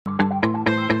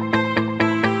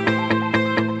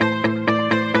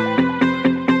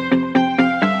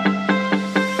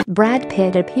Brad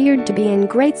Pitt appeared to be in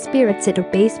great spirits at a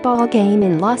baseball game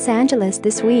in Los Angeles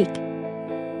this week.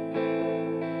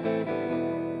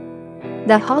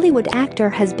 The Hollywood actor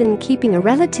has been keeping a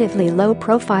relatively low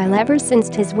profile ever since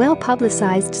his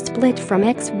well-publicized split from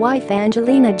ex-wife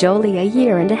Angelina Jolie a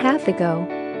year and a half ago.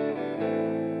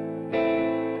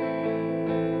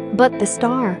 But the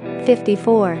star,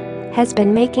 54, has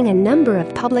been making a number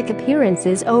of public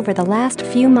appearances over the last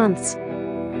few months.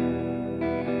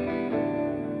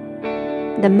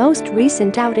 The most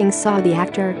recent outing saw the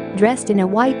actor, dressed in a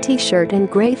white t-shirt and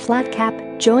gray flat cap,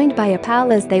 joined by a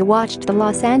pal as they watched the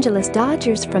Los Angeles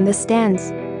Dodgers from the stands.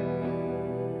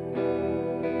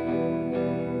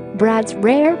 Brad's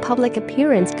rare public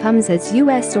appearance comes as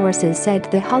U.S. sources said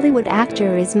the Hollywood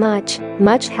actor is much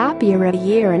happier a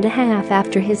year and a half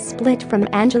after his split from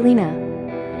Angelina.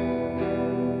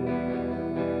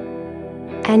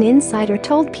 An insider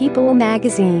told People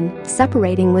magazine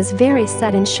separating was very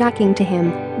sudden, shocking to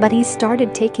him, but he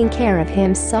started taking care of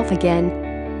himself again.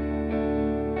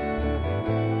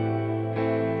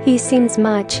 He seems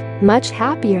much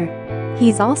happier.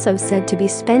 He's also said to be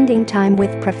spending time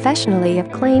with professionally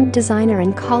acclaimed designer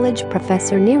and college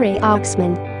professor Neri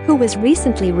Oxman, who was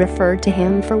recently referred to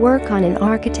him for work on an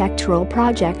architectural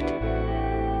project.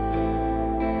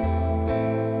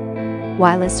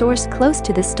 While a source close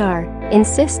to the star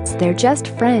insists they're just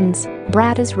friends,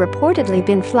 Brad has reportedly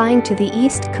been flying to the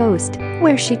East Coast,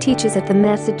 where she teaches at the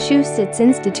Massachusetts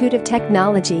Institute of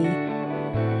Technology.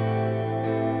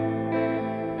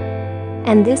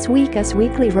 And this week Us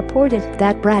Weekly reported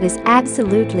that Brad is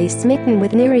absolutely smitten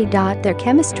with Neri. Their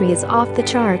chemistry is off the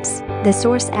charts, the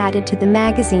source added to the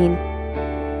magazine.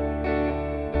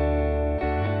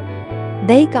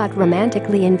 They got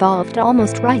romantically involved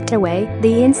almost right away,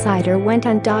 the insider went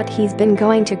on. He's been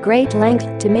going to great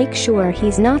length to make sure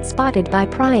he's not spotted by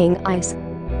prying eyes.